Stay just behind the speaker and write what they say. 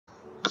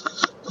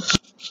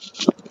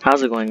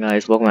How's it going,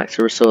 guys? Welcome back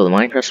to the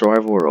Minecraft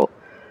Survival World.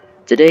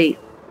 Today,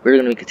 we're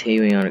going to be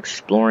continuing on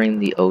exploring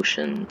the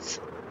oceans.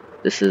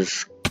 This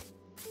is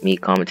me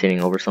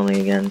commentating over something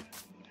again.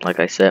 Like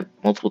I said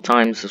multiple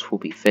times, this will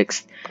be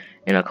fixed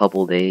in a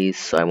couple days,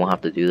 so I won't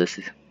have to do this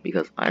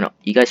because I know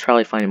you guys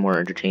probably find it more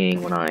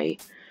entertaining when I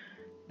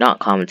not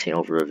commentate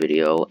over a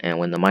video, and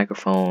when the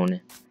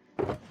microphone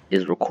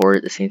is recorded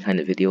at the same time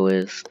the video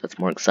is. That's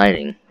more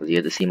exciting because you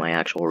get to see my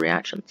actual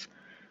reactions.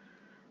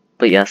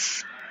 But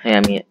yes, hey,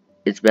 I mean,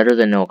 it's better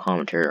than no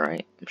commentary,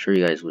 right? I'm sure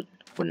you guys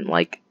wouldn't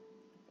like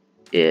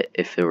it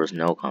if there was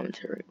no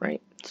commentary,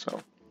 right? So,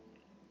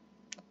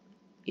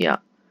 yeah.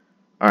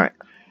 Alright,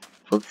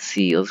 let's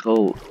see. Let's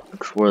go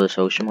explore this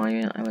ocean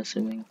monument, I'm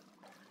assuming.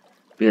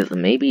 Because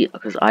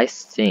I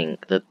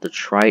think that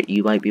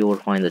you might be able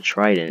to find the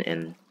trident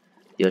in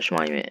the ocean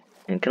monument.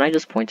 And can I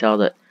just point out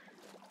that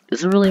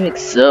doesn't really make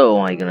oh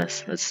my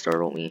goodness, that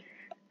startled me.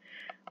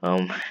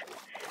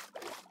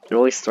 It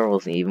always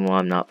startles me even when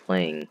I'm not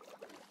playing.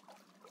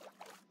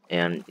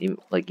 And even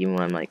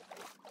when I'm like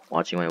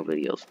watching my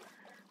videos.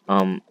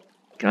 I'm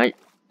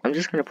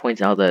just gonna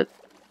point out that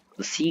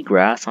the sea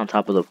grass on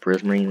top of the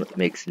prismarine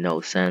makes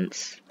no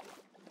sense.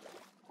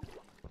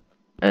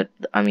 I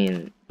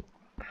mean,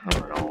 I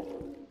don't know.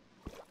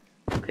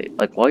 Okay,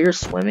 like while you're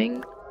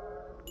swimming,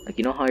 like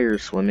you know how you're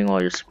swimming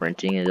while you're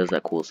sprinting and it does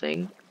that cool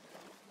thing?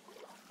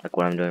 Like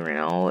what I'm doing right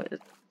now,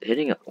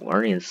 hitting a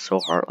guardian is so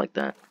hard like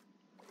that.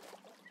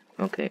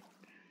 Okay.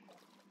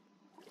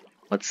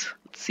 Let's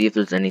see if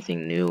there's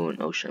anything new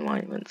in ocean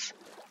monuments.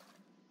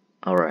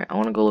 Alright, I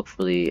want to go look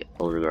for the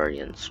Elder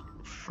Guardians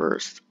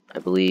first. I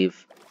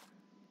believe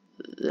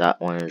that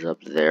one is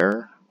up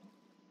there.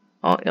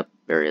 Oh, yep,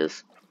 there he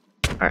is.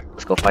 Alright,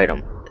 let's go fight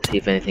him. See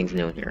if anything's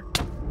new in here.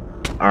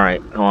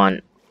 Alright, come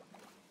on.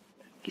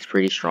 He's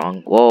pretty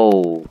strong.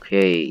 Whoa,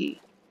 okay.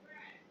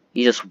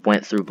 He just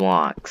went through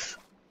blocks.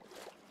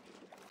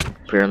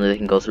 Apparently they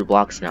can go through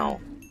blocks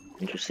now.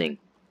 Interesting.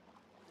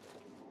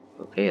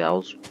 Okay, that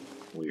was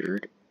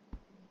weird.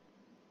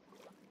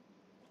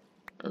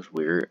 That's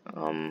weird.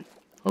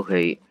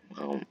 Okay.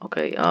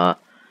 Okay,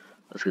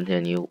 let's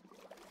continue.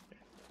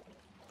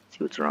 See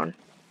what's around.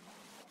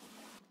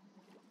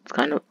 It's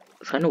kind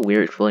of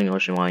weird exploring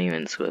ocean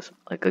monuments with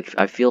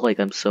I feel like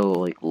I'm so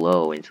like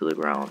low into the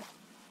ground.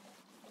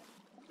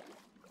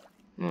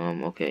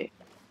 Okay.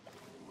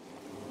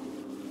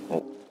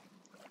 Oh,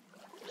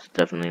 there's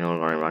definitely another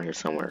guard around here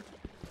somewhere.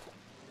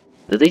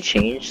 Did they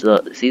change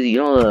you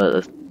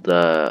know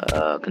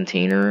the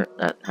container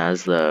that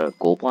has the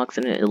gold blocks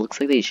in it? It looks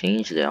like they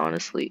changed it,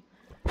 honestly.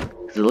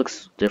 Because it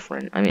looks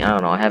different. I mean, I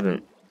don't know, I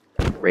haven't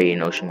raided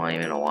an ocean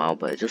monument in a while,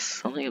 but just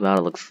something about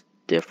it looks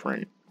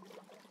different.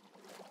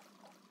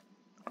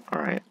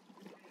 Alright.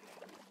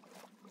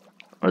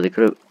 Or they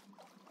could have...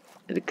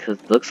 Because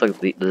it looks like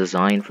the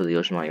design for the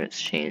ocean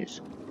monument's changed.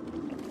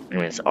 I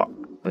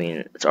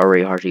mean, it's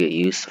already hard to get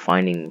used to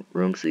finding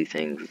rooms to these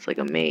things. It's like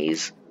a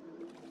maze.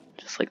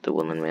 Just like the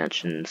Woodland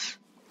Mansions.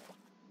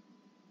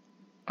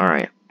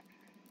 Alright.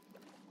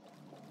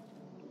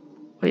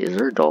 Wait, is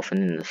there a dolphin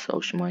in this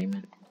ocean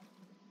monument?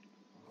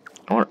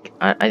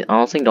 I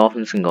don't think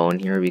dolphins can go in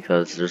here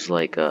because there's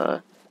like,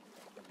 the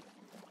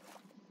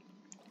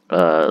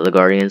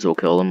guardians will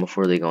kill them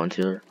before they go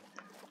into her.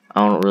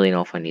 I don't really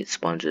know if I need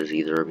sponges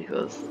either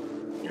because,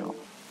 you know,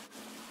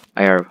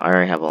 I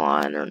already have a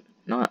lot and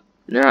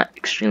they're not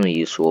extremely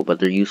useful, but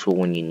they're useful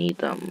when you need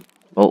them.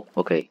 Oh,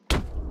 okay.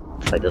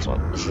 Let's fight this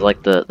one. This is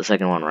like the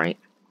second one, right?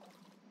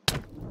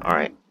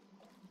 Alright.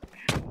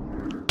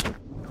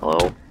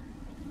 Hello?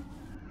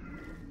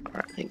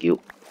 Alright, thank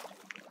you.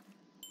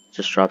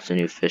 Just drops a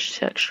new fish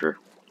texture.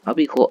 That'll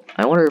be cool.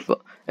 I wonder if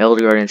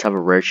Elder Guardians have a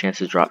rare chance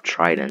to drop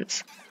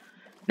tridents.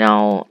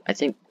 Now, I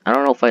don't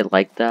know if I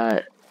like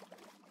that,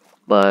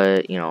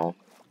 but, you know,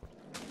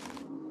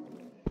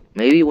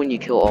 maybe when you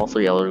kill all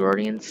 3 Elder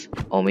Guardians,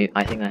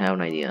 I think I have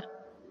an idea.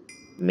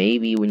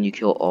 Maybe when you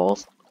kill all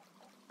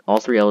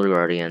 3 Elder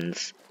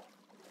Guardians,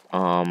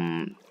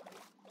 a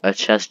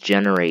chest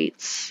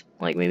generates,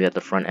 like maybe at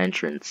the front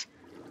entrance.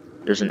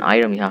 There's an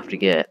item you have to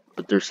get,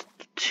 but there's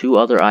 2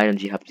 other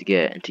items you have to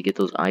get, and to get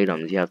those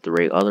items, you have to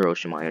raid other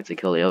ocean monuments and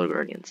kill the Elder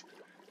Guardians.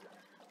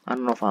 I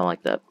don't know if I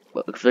like that,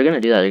 but if they're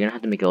gonna do that, they're gonna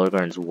have to make Elder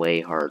Guardians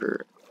way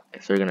harder.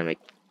 If they're gonna make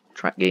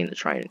getting the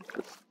trident,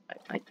 because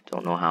I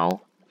don't know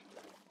how.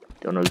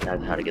 Don't know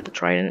exactly how to get the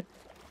trident.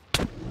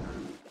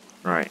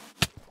 Alright.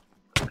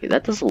 Okay,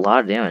 that does a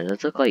lot of damage. That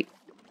took like,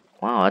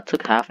 wow, that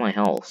took half my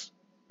health.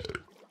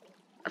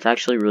 That's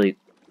actually really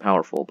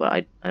powerful, but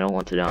I don't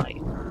want to die.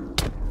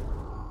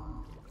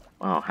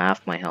 Wow,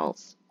 half my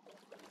health.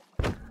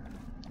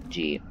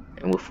 Gee,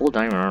 and with full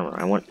diamond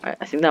armor,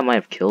 I think that might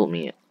have killed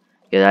me.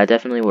 Yeah, that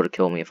definitely would have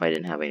killed me if I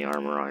didn't have any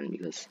armor on,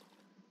 because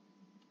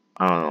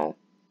I don't know.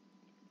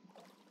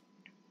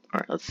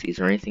 Alright, let's see. Is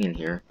there anything in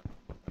here?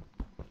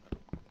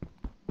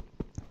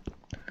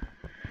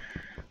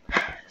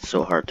 It's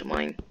so hard to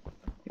mine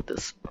like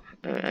this.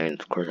 I mean,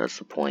 of course, that's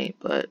the point,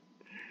 but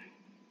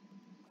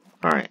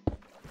alright.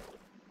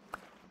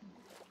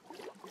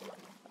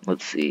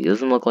 Let's see. It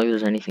doesn't look like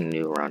there's anything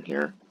new around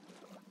here.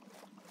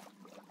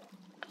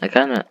 I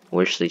kind of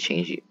wish they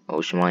changed the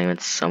ocean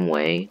monuments some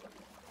way.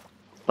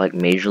 Like,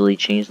 majorly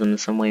change them in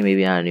some way.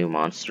 Maybe add a new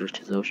monster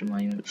to the ocean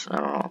monuments. I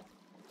don't know.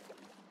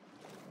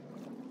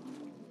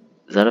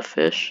 Is that a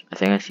fish? I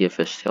think I see a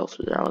fish tail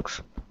through there. That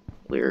looks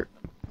weird.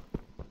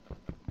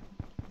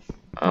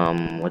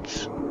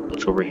 What's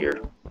over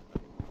here?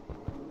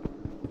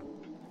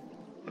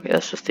 Okay,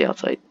 that's just the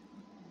outside.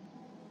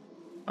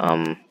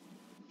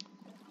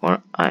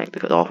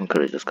 The dolphin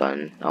could have just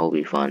gotten. That will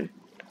be fun.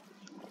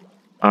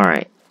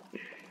 Alright,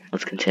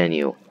 let's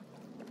continue.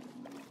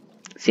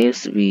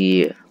 Seems to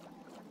be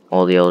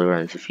all the Elder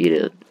Ones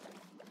defeated.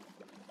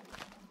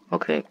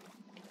 Okay.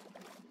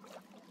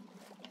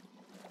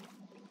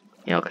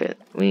 Yeah, okay.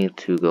 We need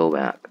to go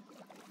back.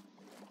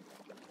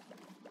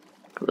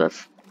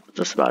 That's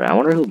just about it. I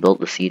wonder who built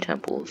the sea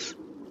temples.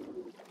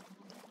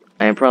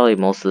 And probably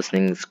most of this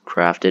things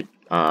crafted,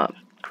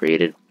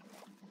 created,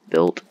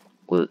 built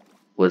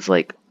was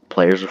like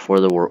players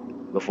before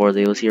before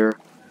they was here.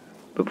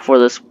 But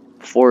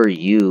before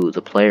you,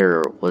 the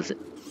player, was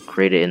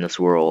created in this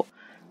world,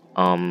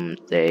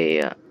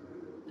 there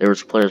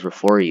was players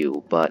before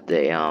you, but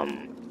they all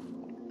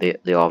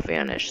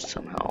vanished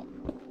somehow.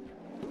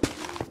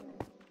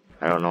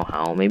 I don't know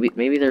how.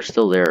 Maybe they're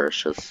still there.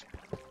 It's just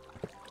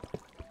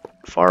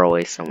far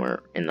away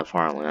somewhere in the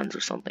far lands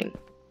or something.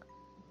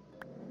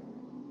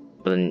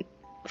 But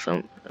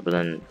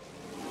then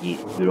you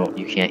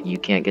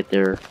can't get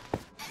there.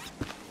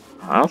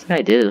 I don't think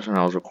I did this when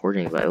I was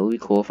recording, but it would be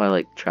cool if I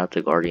like trapped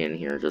a guardian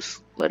here,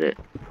 just let it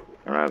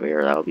run over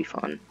here. That would be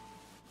fun.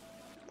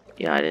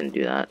 Yeah, I didn't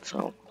do that,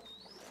 so.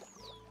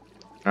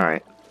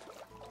 Alright.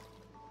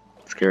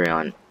 Let's carry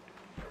on.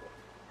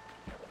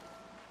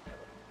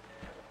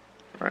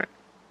 Alright.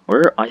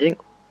 I think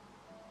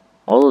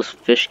all those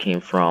fish came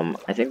from,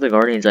 I think the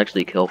guardians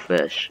actually kill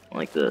fish.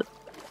 Like yeah.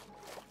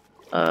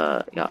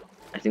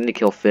 I think they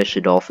kill fish,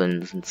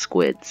 dolphins, and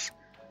squids.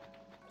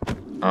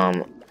 I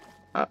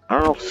don't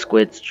know if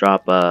squids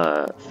drop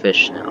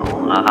fish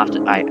now.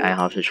 I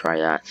have to try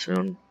that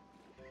soon.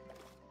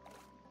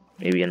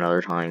 Maybe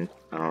another time.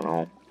 I don't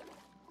know.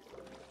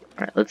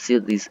 Alright, let's see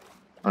what these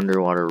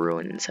underwater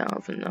ruins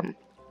have in them.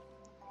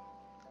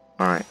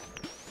 Alright.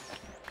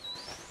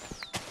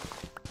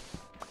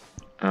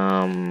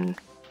 I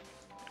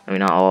mean,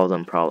 not all of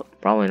them,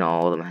 probably not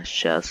all of them has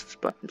chests,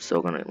 but I'm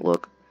still gonna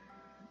look.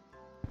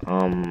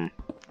 Oh,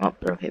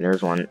 okay,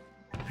 there's one.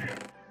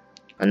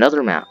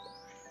 Another map.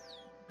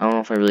 I don't know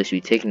if I really should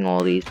be taking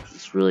all these, because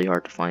it's really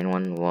hard to find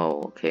one.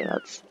 Whoa, okay,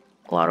 that's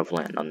a lot of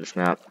land on this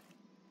map.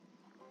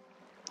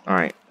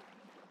 Alright.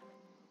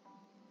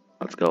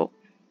 Let's go.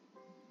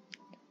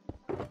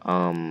 What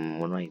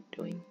am I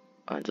doing?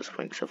 I'm just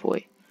putting stuff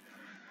away.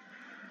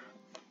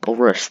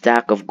 Over a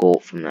stack of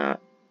gold from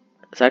that.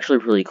 It's actually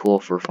really cool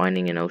for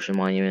finding an ocean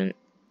monument.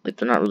 Like,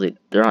 they're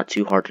not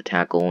too hard to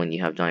tackle when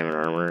you have diamond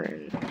armor,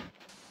 and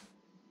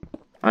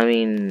I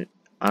mean,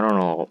 I don't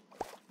know,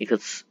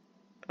 because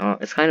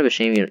it's kind of a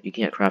shame you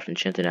can't craft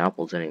enchanted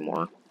apples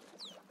anymore.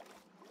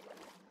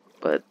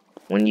 But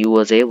when you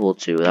was able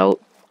to, I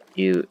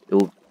don't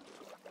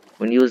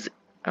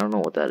know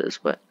what that is,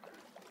 but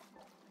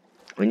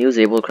when you was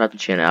able to craft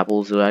enchanted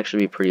apples, it would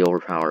actually be pretty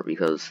overpowered,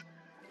 because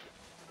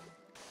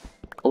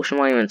ocean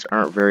monuments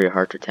aren't very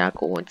hard to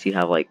tackle once you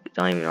have like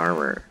diamond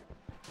armor.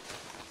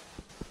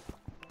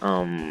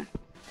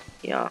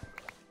 Yeah.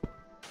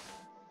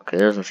 Okay,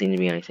 there doesn't seem to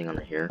be anything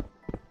under here.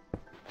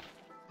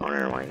 Oh,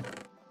 never mind.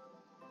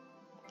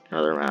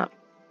 Another map.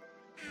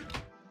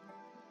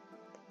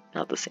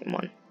 Not the same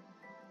one.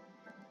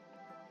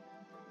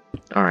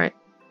 Alright.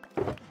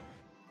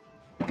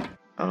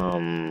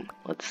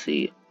 Let's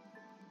see.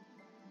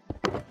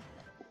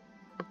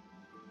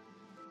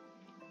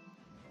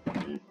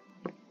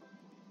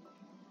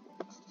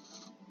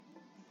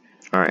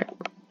 Alright.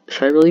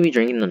 Should I really be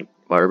drinking the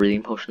water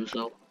breathing potions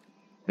though?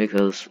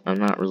 Because I'm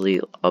not really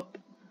up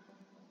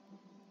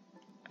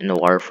in the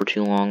water for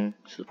too long.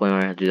 To the point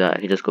where I have to do that, I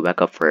can just go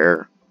back up for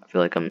air. I feel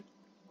like I'm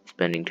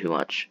spending too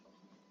much.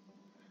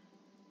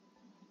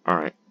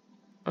 Alright.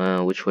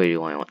 Which way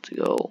do I want to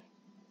go?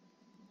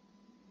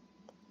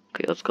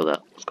 Okay, let's go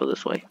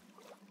this way.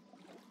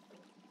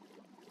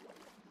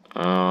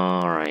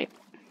 Alright.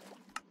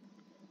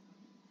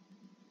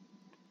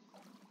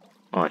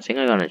 Oh, I think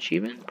I got an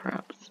achievement,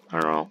 perhaps.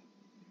 I don't know.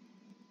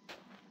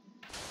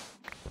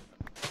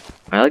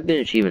 I like the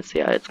achievements,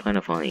 yeah, it's kind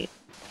of funny.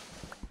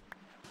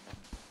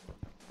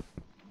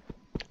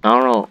 I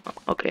don't know,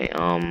 okay, I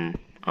don't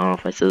know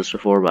if I said this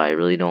before, but I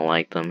really don't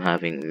like them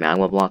having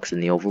magma blocks in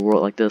the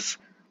overworld like this.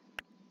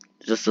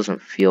 It just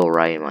doesn't feel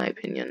right, in my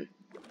opinion.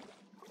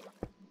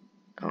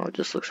 Oh, it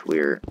just looks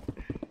weird.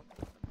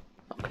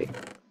 Okay.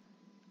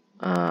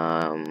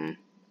 Not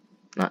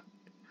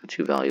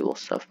too valuable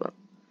stuff, but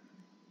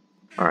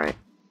alright.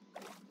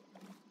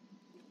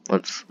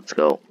 Let's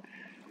go.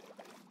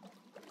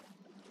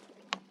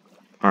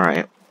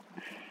 Alright.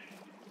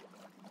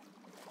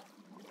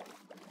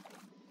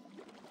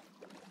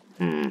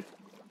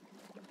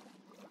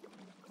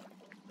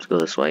 Let's go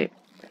this way.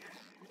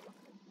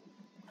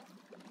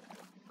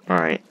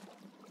 Alright.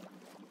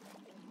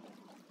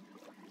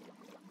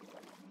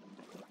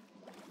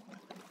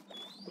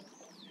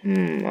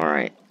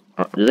 Alright.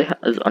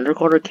 Is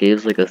underwater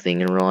caves like a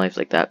thing in real life,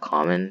 like that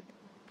common?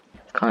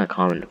 It's kind of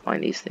common to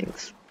find these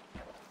things.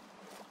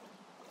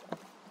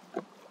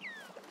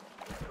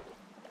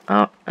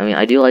 I mean,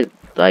 I do like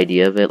the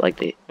idea of it, like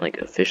they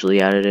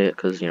officially added it,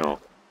 because, you know,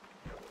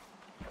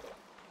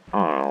 I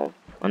don't know,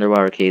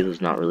 underwater caves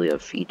was not really a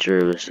feature,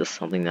 it was just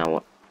something that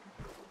would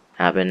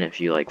happen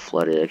if you, like,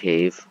 flooded a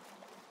cave.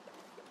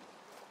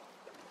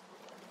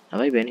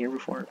 Have I been here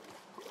before?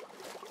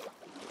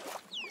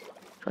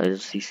 I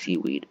just see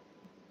seaweed.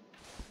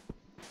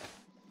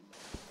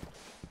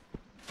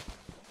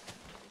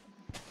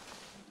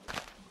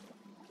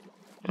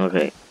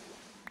 Okay.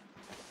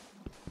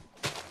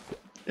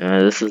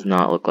 This does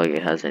not look like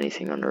it has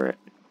anything under it.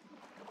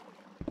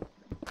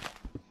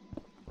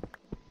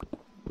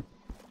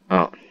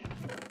 Oh.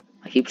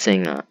 I keep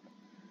saying that.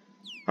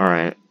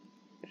 Alright.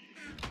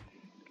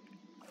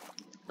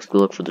 Let's go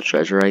look for the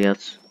treasure, I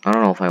guess. I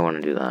don't know if I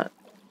want to do that.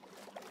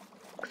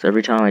 Because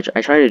every time I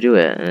try to do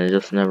it, and it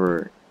just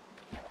never...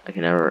 I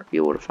can never be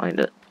able to find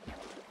it.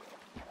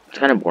 It's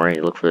kind of boring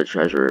to look for the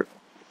treasure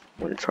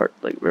when it's hard,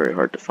 like, very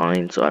hard to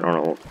find, so I don't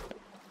know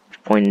the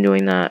point in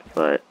doing that,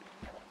 but...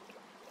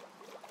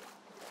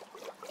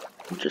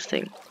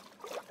 Interesting.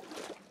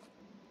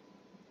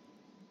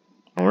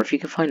 I wonder if you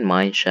can find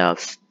mine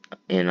shafts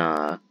in,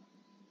 I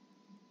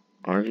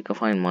wonder if you can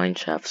find mine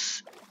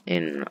shafts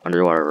in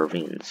underwater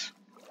ravines.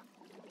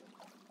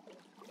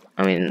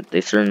 I mean,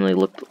 they certainly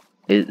look...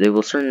 They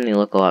will certainly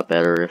look a lot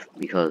better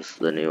because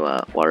the new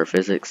water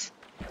physics.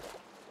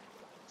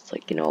 It's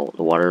like, you know,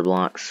 the water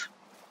blocks.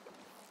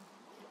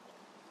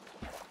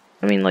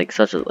 I mean, like,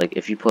 like,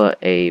 if you put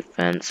a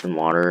fence in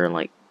water and,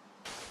 like,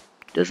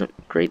 doesn't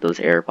create those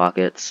air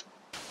pockets.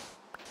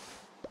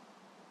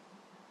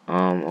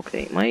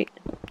 Okay, might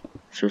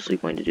seriously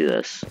going to do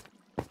this.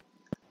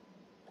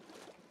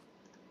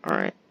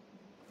 Alright.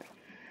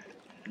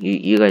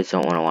 You guys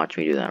don't want to watch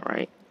me do that,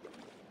 right?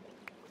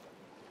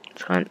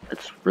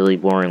 It's really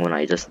boring when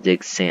I just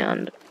dig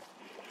sand.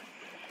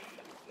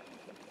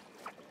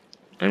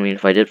 I mean,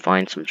 if I did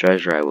find some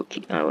treasure, I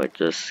would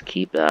just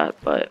keep that,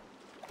 but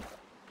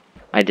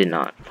I did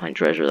not find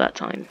treasure that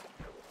time.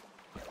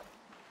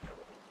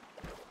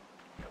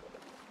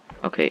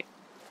 Okay.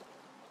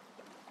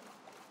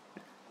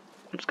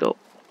 Let's go.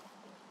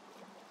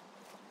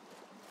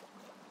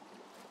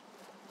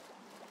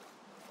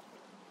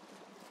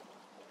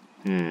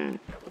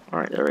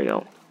 Alright, there we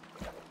go.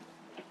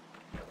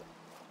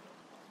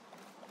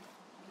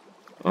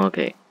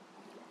 Okay.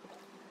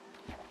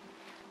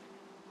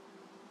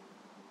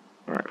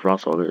 Alright,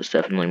 Frost Auger is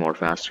definitely more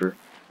faster.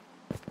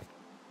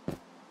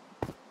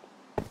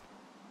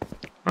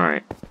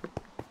 Alright.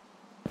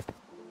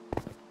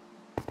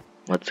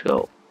 Let's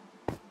go.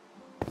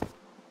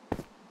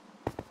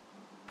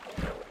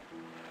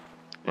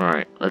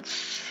 Alright,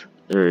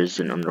 there is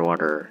an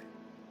underwater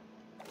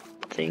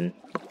thing.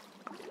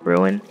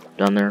 Ruin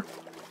down there.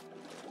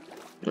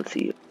 Let's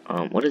see.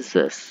 What is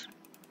this?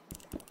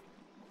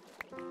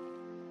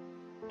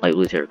 Light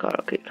blue terracotta.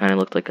 Okay, kind of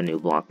looked like a new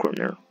block room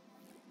there.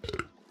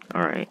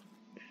 Alright.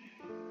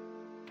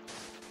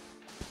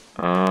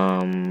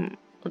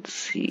 Let's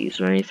see. Is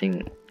there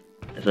anything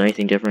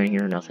different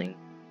here? Nothing.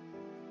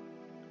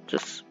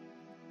 Just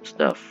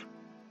stuff.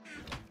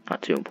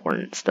 Not too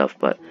important stuff,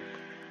 but...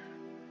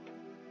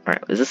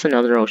 Alright, is this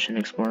another Ocean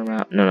Explorer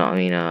map? No, I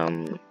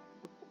mean,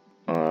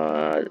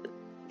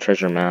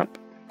 treasure map.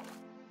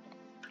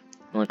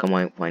 I feel like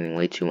I'm finding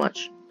way too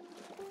much.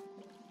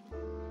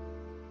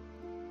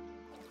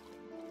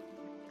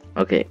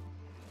 Okay.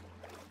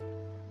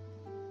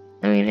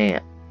 I mean, hey,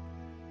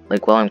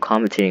 like, while I'm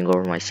commentating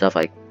over my stuff,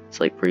 it's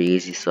like pretty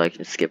easy, so I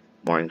can skip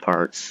boring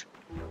parts.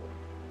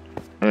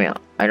 I mean,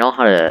 I know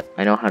how to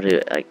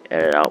like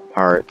edit out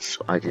parts.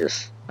 I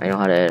know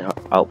how to edit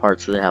out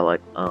parts so they have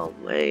like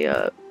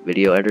a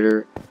video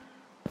editor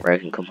where I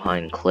can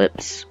combine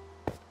clips.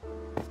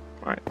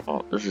 Alright,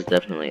 well, this is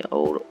definitely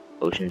old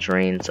ocean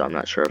terrain, so I'm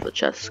not sure if the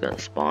chest is gonna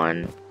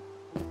spawn.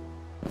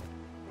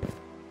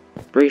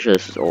 Pretty sure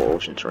this is old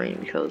ocean terrain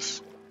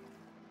because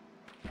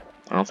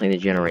I don't think they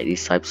generate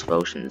these types of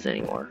oceans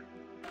anymore.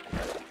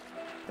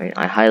 I mean,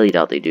 I highly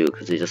doubt they do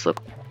because they just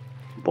look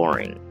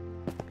boring.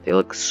 They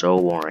look so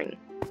boring.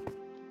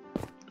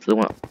 So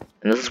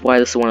and this is why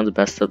this is one of the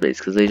best updates,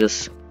 because they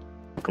just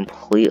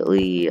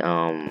completely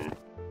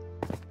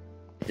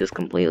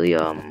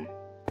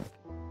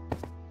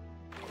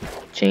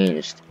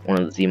changed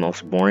one of the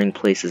most boring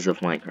places of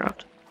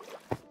Minecraft,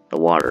 the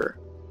water.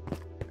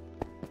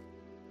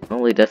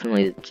 Well,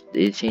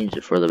 they changed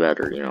it for the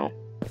better, you know.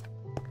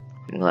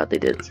 I'm glad they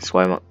did. That's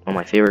why one of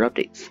my favorite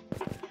updates.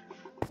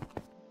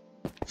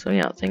 So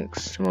yeah,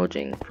 thanks to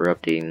Mojang for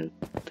updating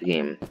the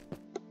game.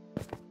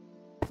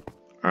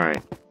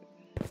 Alright.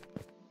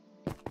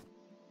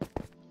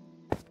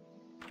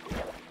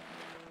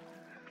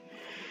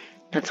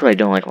 That's what I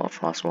don't like about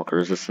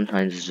Frostwalkers, is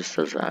sometimes it just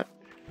does that.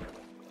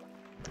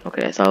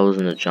 Okay, I thought I was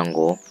in the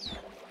jungle.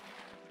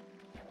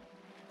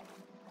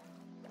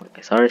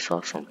 I thought I saw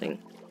something.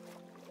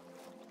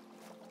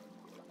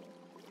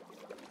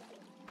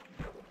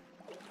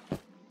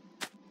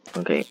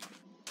 Okay.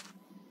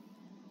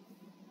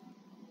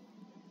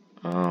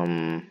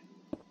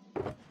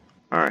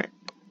 Alright.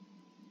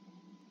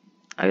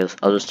 I guess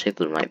I'll just take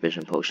the night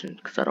vision potion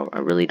because I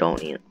really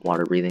don't need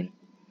water breathing.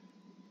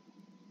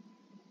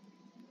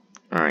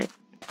 Alright.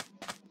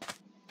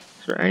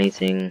 Is there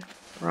anything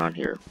around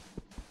here?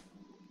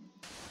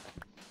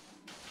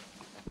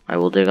 I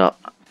will dig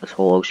up this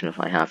whole ocean if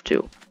I have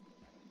to.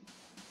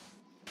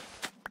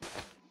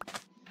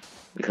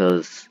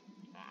 Because,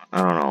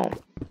 I don't know,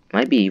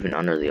 might be even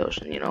under the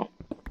ocean, you know.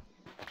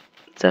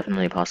 It's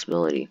definitely a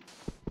possibility.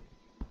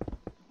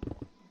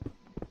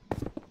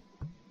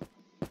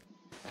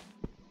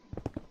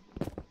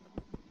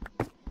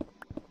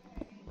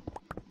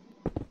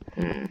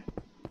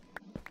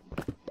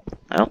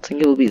 I don't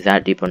think it would be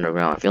that deep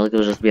underground. I feel like it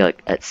would just be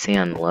like at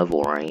sand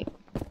level, right?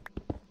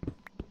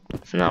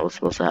 Isn't that what's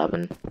supposed to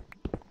happen?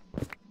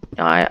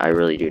 Yeah, I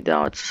really do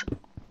doubt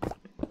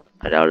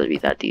I doubt it'd be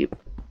that deep.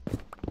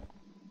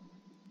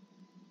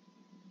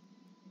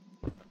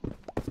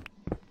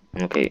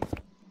 Okay.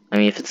 I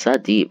mean, if it's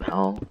that deep,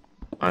 how?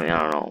 I mean,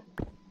 I don't know.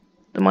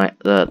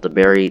 The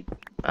buried,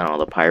 I don't know,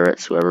 the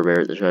pirates, whoever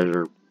buried the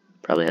treasure,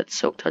 probably had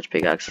silk touch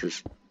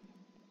pickaxes.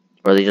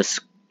 Or they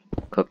just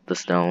cooked the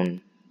stone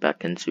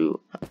back into,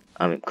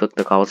 cooked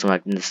the cobblestone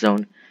back into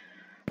stone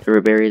to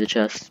rebury the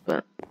chest,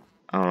 but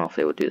I don't know if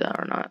they would do that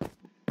or not.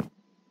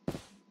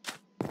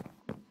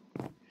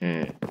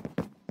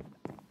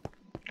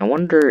 I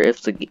wonder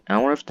if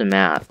the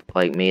map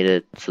like made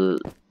it so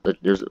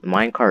there's a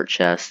minecart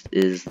chest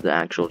is the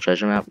actual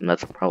treasure map, and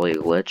that's probably a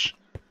glitch.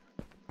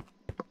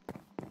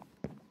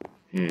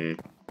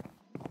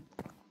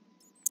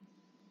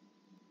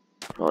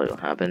 Probably what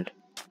happened.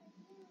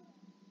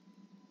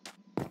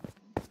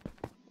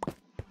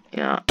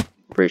 Yeah,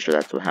 pretty sure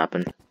that's what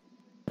happened.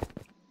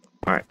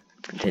 Alright,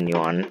 continue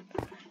on. Am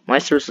I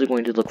seriously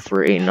going to look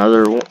for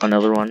another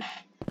one?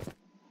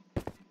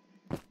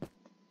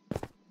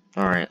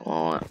 Alright,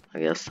 well, I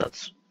guess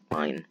that's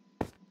fine.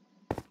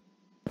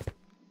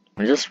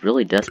 I'm just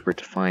really desperate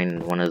to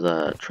find one of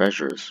the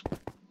treasures.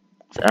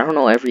 I don't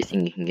know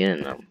everything you can get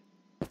in them.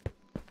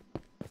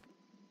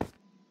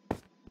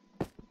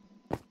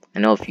 I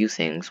know a few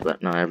things,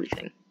 but not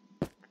everything.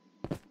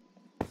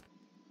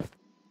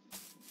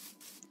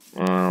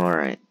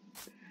 Alright.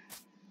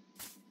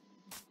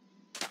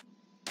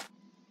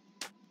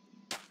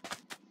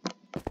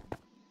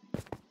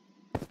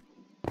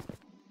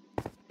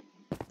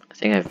 I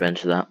think I've been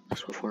to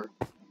this before.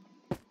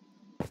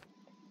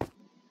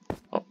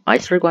 Oh,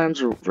 iceberg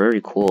biomes are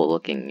very cool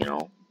looking, you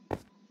know.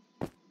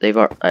 I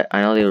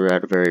know they were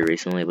added very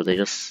recently, but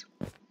they're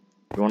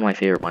one of my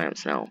favorite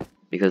biomes now.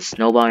 Because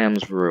snow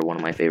biomes were one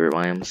of my favorite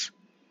biomes.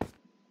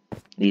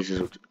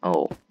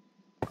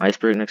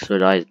 Iceberg next to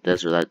a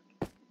desert,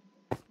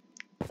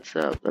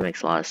 that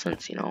makes a lot of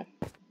sense, you know.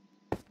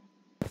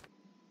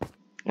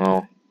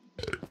 Well,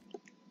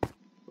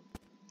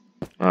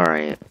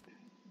 alright.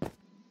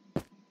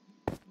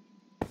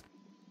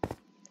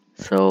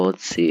 So,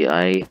 let's see,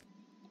 there's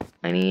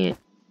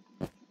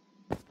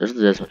a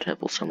desert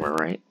temple somewhere,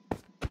 right?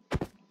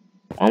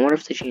 I wonder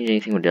if they change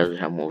anything with desert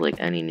temple, like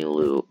any new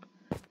loot.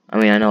 I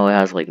mean, I know it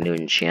has like new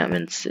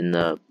enchantments in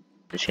the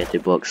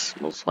enchanted books,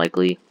 most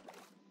likely.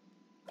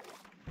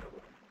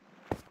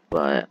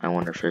 But I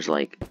wonder if there's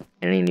like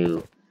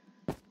if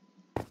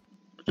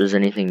there's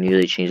anything new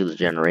they changed with the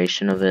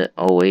generation of it.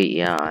 Oh wait,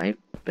 yeah, I've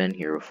been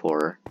here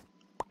before.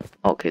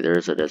 Okay, there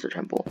is a desert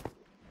temple.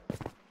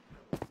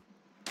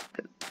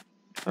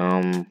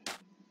 I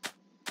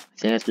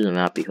think I threw the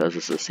map because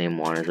it's the same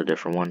one as a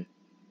different one.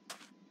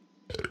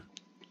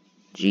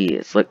 Gee,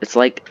 it's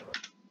like,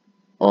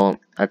 well,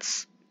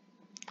 that's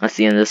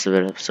the end of this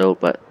episode,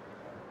 but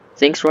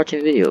thanks for watching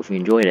the video. If you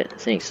enjoyed it,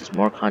 thanks. There's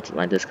more content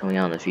like this coming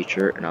out in the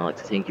future, and I'd like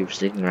to thank you for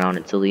sticking around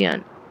until the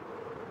end.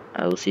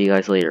 I will see you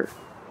guys later.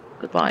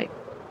 Goodbye.